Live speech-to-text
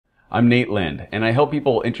I'm Nate Lind, and I help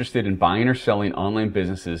people interested in buying or selling online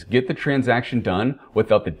businesses get the transaction done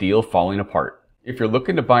without the deal falling apart. If you're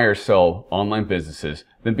looking to buy or sell online businesses,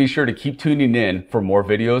 then be sure to keep tuning in for more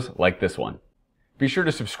videos like this one. Be sure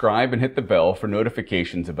to subscribe and hit the bell for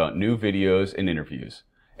notifications about new videos and interviews.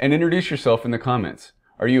 And introduce yourself in the comments.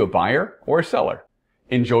 Are you a buyer or a seller?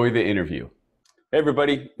 Enjoy the interview. Hey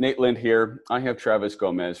everybody, Nate Lind here. I have Travis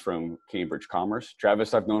Gomez from Cambridge Commerce.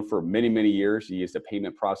 Travis I've known for many, many years. He is a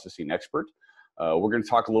payment processing expert. We're going to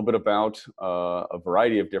talk a little bit about a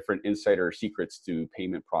variety of different insider secrets to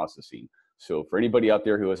payment processing. So for anybody out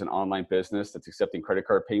there who has an online business that's accepting credit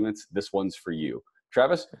card payments, this one's for you.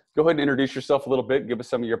 Travis, go ahead and introduce yourself a little bit, give us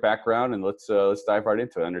some of your background, and let's dive right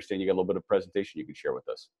into it. I understand you got a little bit of presentation you can share with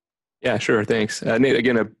us. Yeah, sure. Thanks. Nate,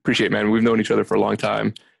 again, I appreciate it, man. We've known each other for a long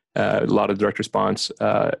time. A lot of direct response,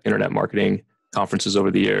 internet marketing conferences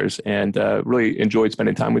over the years, and really enjoyed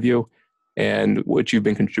spending time with you and what you've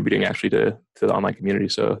been contributing actually to the online community.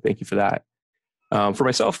 So thank you for that. For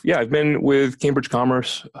myself, yeah, I've been with Cambridge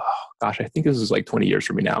Commerce. Oh, gosh, I think this is like 20 years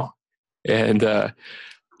for me now. And,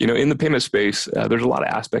 in the payment space, there's a lot of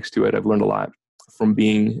aspects to it. I've learned a lot from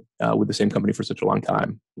being with the same company for such a long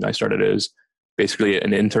time. I started as basically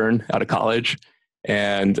an intern out of college.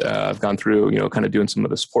 And I've gone through, kind of doing some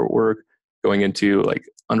of the support work, going into like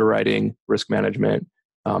underwriting, risk management,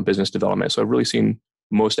 business development. So I've really seen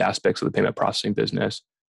most aspects of the payment processing business.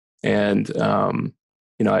 And,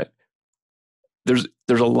 there's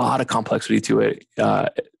a lot of complexity to it.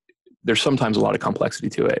 There's sometimes a lot of complexity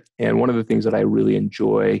to it. And one of the things that I really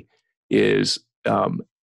enjoy is, I'm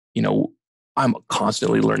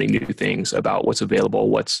constantly learning new things about what's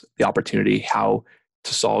available, what's the opportunity, how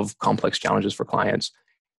to solve complex challenges for clients.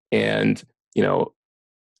 And,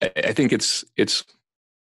 I think it's,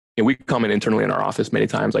 we comment internally in our office many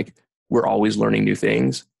times, like we're always learning new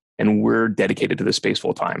things and we're dedicated to the space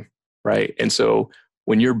full time. Right. And so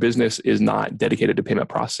when your business is not dedicated to payment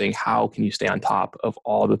processing, how can you stay on top of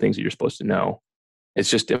all the things that you're supposed to know? It's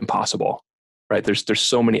just impossible. Right. There's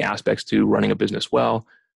so many aspects to running a business well,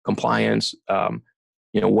 compliance,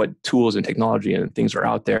 what tools and technology and things are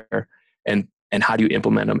out there, and how do you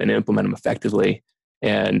implement them and implement them effectively?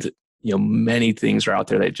 And, many things are out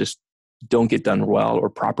there that just don't get done well or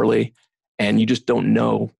properly. And you just don't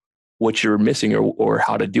know what you're missing or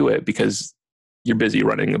how to do it because you're busy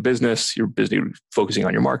running a business. You're busy focusing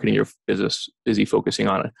on your marketing. You're busy focusing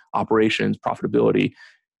on operations, profitability,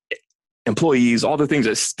 employees, all the things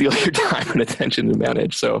that steal your time and attention to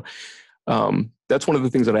manage. So that's one of the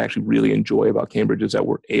things that I actually really enjoy about Cambridge is that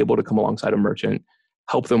we're able to come alongside a merchant,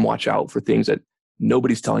 help them watch out for things that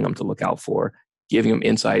nobody's telling them to look out for, giving them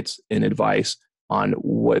insights and advice on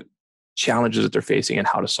what challenges that they're facing and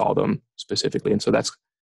how to solve them specifically. And so it's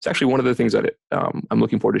actually one of the things that I'm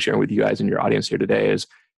looking forward to sharing with you guys and your audience here today is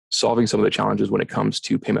solving some of the challenges when it comes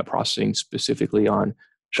to payment processing, specifically on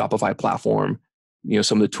Shopify platform.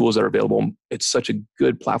 Some of the tools that are available. It's such a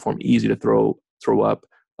good platform, easy to throw up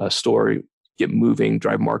a store, get moving,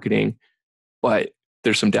 drive marketing, but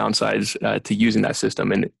there's some downsides to using that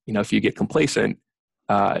system. And, if you get complacent,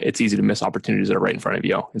 it's easy to miss opportunities that are right in front of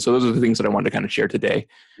you. And so those are the things that I wanted to kind of share today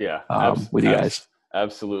with you guys.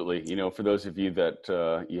 Absolutely. For those of you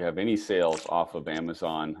that you have any sales off of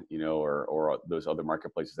Amazon, or those other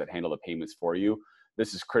marketplaces that handle the payments for you,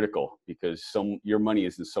 this is critical because your money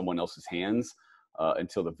is in someone else's hands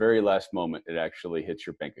until the very last moment it actually hits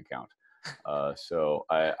your bank account. So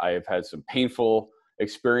I have had some painful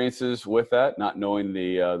experiences with that, not knowing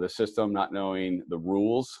the system, not knowing the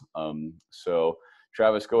rules. So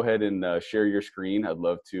Travis, go ahead and share your screen. I'd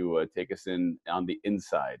love to take us in on the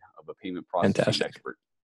inside of a payment processing expert.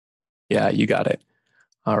 Yeah, you got it.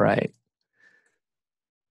 All right.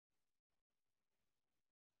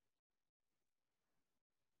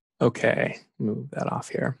 Okay, move that off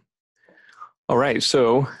here. All right.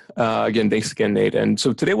 So again, thanks again, Nate. And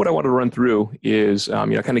so today what I want to run through is,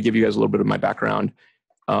 kind of give you guys a little bit of my background.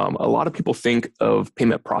 A lot of people think of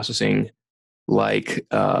payment processing like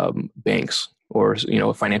banks or,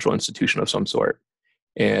 a financial institution of some sort.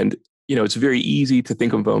 And, it's very easy to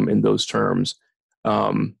think of them in those terms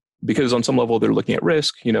because on some level they're looking at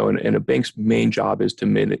risk, and a bank's main job is to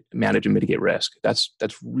manage and mitigate risk. That's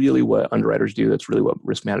really what underwriters do. That's really what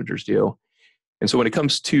risk managers do. And so when it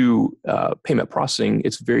comes to payment processing,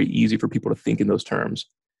 it's very easy for people to think in those terms.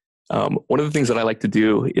 One of the things that I like to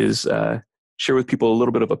do is share with people a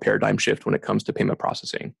little bit of a paradigm shift when it comes to payment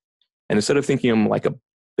processing. And instead of thinking of them like a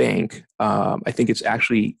bank, I think it's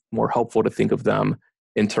actually more helpful to think of them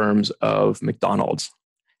in terms of McDonald's.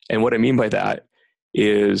 And what I mean by that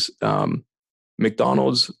is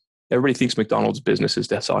McDonald's, everybody thinks McDonald's business is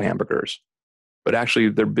to sell hamburgers. but actually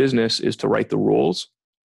their business is to write the rules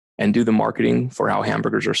and do the marketing for how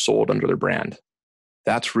hamburgers are sold under their brand.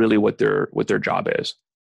 That's really what their job is.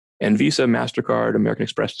 And Visa, MasterCard, American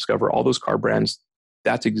Express, Discover, all those card brands,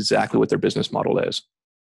 that's exactly what their business model is.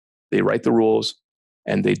 They write the rules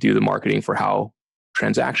and they do the marketing for how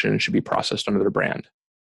transactions should be processed under their brand.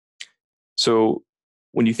 So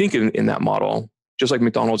when you think in that model, just like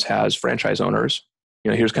McDonald's has franchise owners,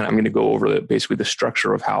 here's I'm going to go over basically the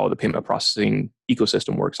structure of how the payment processing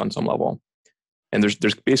ecosystem works on some level. And there's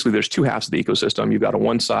two halves of the ecosystem. You've got on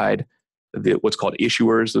one side what's called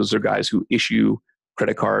issuers. Those are guys who issue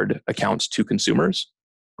credit card accounts to consumers,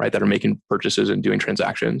 right, that are making purchases and doing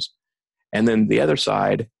transactions. And then the other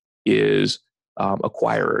side is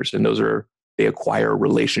acquirers, and they acquire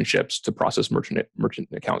relationships to process merchant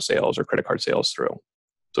account sales or credit card sales through.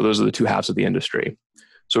 So those are the two halves of the industry.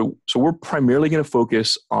 So we're primarily going to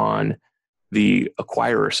focus on the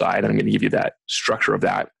acquirer side. I'm going to give you that structure of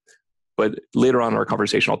that. But later on in our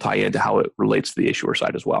conversation, I'll tie into how it relates to the issuer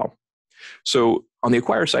side as well. So on the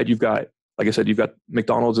acquirer side, you've got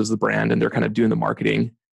McDonald's as the brand, and they're kind of doing the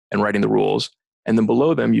marketing and writing the rules. And then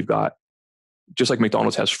below them, you've got, just like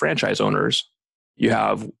McDonald's has franchise owners, you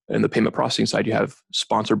have, in the payment processing side, you have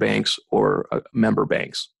sponsor banks or member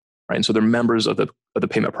banks, right? And so they're members of the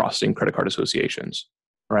payment processing credit card associations,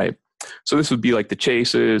 right? So this would be like the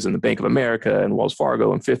Chases and the Bank of America and Wells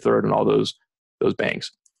Fargo and Fifth Third and all those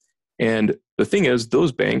banks. And the thing is,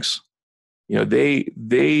 those banks, they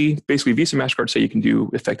basically, Visa, MasterCard say you can do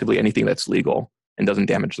effectively anything that's legal and doesn't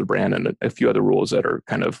damage the brand, and a few other rules that are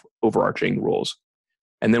kind of overarching rules.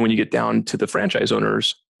 And then when you get down to the franchise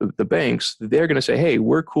owners, the banks, they're going to say, hey,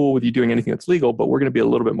 we're cool with you doing anything that's legal, but we're going to be a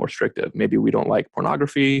little bit more restrictive. Maybe we don't like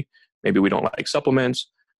pornography. Maybe we don't like supplements.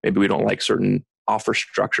 Maybe we don't like certain offer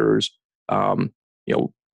structures,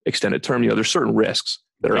 extended term. There's certain risks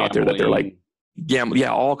that are out there that they're like,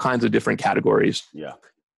 all kinds of different categories. Yeah.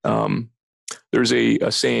 There's a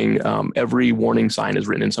saying, every warning sign is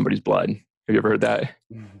written in somebody's blood. Have you ever heard that?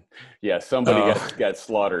 Yeah, somebody got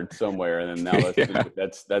slaughtered somewhere, and then now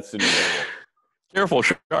that's the new rule. Careful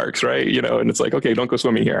sharks, right? And it's like, okay, don't go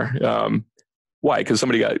swimming here. Why? Because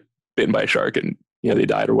somebody got bitten by a shark and they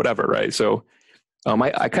died or whatever, right? So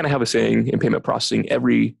I kind of have a saying in payment processing: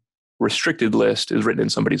 every restricted list is written in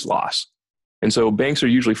somebody's loss. And so banks are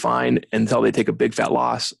usually fine until they take a big fat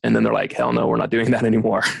loss, and then they're like, hell no, we're not doing that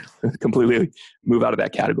anymore. Completely move out of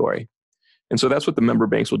that category. And so that's what the member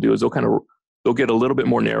banks will do, is they'll get a little bit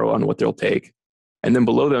more narrow on what they'll take. And then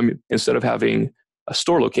below them, instead of having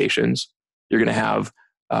store locations, you're going to have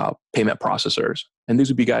payment processors. And these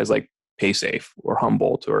would be guys like PaySafe or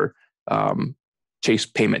Humboldt or Chase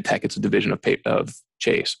Payment Tech. It's a division of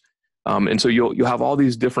Chase. And so you'll have all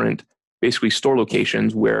these different, basically, store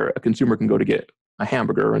locations where a consumer can go to get a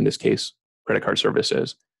hamburger, in this case, credit card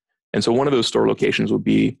services. And so one of those store locations would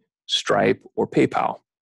be Stripe or PayPal.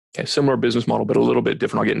 Okay, similar business model, but a little bit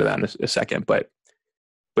different. I'll get into that in a second. But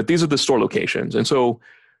these are the store locations. And so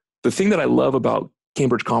the thing that I love about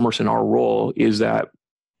Cambridge Commerce and our role is that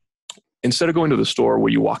instead of going to the store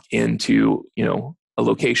where you walk into, a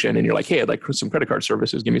location and you're like, hey, I'd like some credit card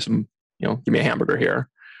services. Give me some, give me a hamburger here,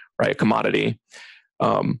 right? A commodity.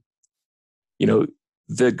 The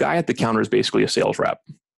guy at the counter is basically a sales rep,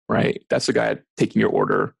 right? That's the guy taking your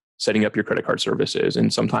order, setting up your credit card services.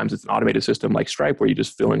 And sometimes it's an automated system like Stripe where you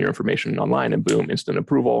just fill in your information online and boom, instant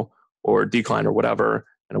approval or decline or whatever,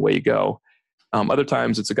 and away you go. Other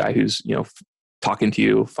times it's a guy who's, talking to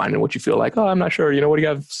you, finding what you feel like, oh, I'm not sure, what do you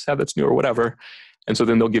have that's new or whatever. And so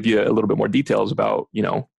then they'll give you a little bit more details about,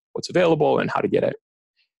 what's available and how to get it.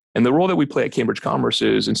 And the role that we play at Cambridge Commerce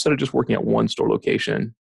is, instead of just working at one store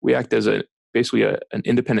location, we act as basically an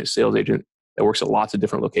independent sales agent that works at lots of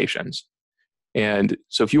different locations. And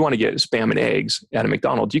so if you want to get Spam and eggs at a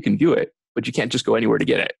McDonald's, you can do it, but you can't just go anywhere to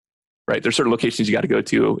get it, right? There's certain locations you got to go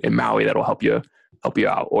to in Maui that'll help you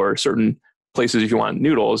out, or certain places, if you want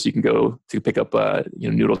noodles, you can go to pick up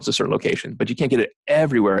noodles at a certain location, but you can't get it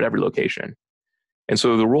everywhere at every location. And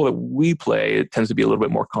so the role that we play, it tends to be a little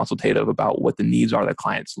bit more consultative about what the needs are that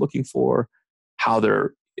clients looking for, how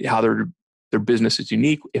their business is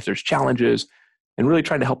unique, if there's challenges, and really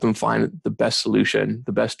trying to help them find the best solution,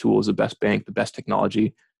 the best tools, the best bank, the best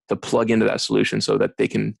technology to plug into that solution so that they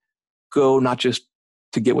can go not just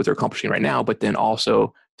to get what they're accomplishing right now, but then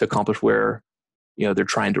also to accomplish where they're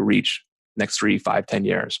trying to reach next 3, 5, 10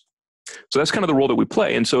 years. So that's kind of the role that we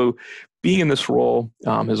play. And so being in this role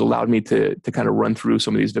has allowed me to kind of run through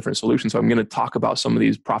some of these different solutions. So I'm going to talk about some of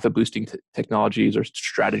these profit boosting technologies or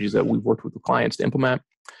strategies that we've worked with the clients to implement.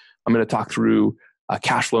 I'm going to talk through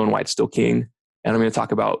cash flow and why it's still king. And I'm going to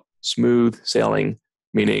talk about smooth sailing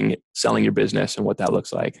meaning selling your business and what that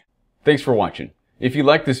looks like. Thanks for watching. If you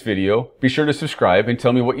liked this video, be sure to subscribe and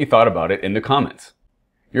tell me what you thought about it in the comments.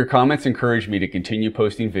 Your comments encourage me to continue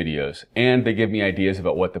posting videos, and they give me ideas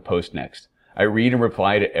about what to post next. I read and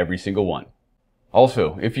reply to every single one.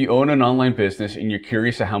 Also, if you own an online business and you're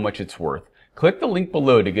curious at how much it's worth, click the link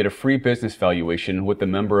below to get a free business valuation with a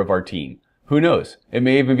member of our team. Who knows? It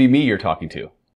may even be me you're talking to.